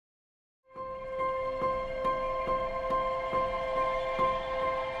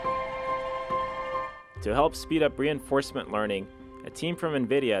To help speed up reinforcement learning, a team from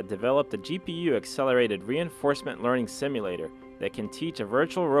NVIDIA developed a GPU-accelerated reinforcement learning simulator that can teach a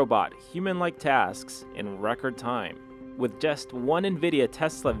virtual robot human-like tasks in record time. With just one NVIDIA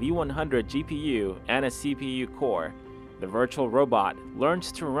Tesla V100 GPU and a CPU core, the virtual robot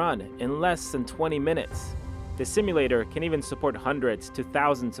learns to run in less than 20 minutes. The simulator can even support hundreds to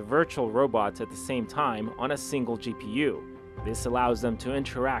thousands of virtual robots at the same time on a single GPU. This allows them to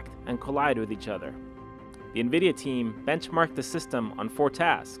interact and collide with each other. The NVIDIA team benchmarked the system on 4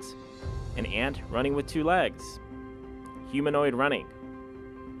 tasks: an ant running with 2 legs, humanoid running,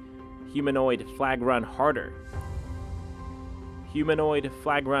 humanoid flag run harder, humanoid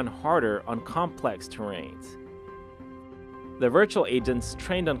flag run harder on complex terrains. The virtual agents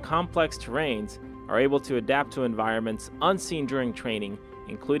trained on complex terrains are able to adapt to environments unseen during training,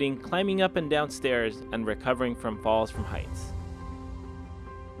 including climbing up and down stairs and recovering from falls from heights.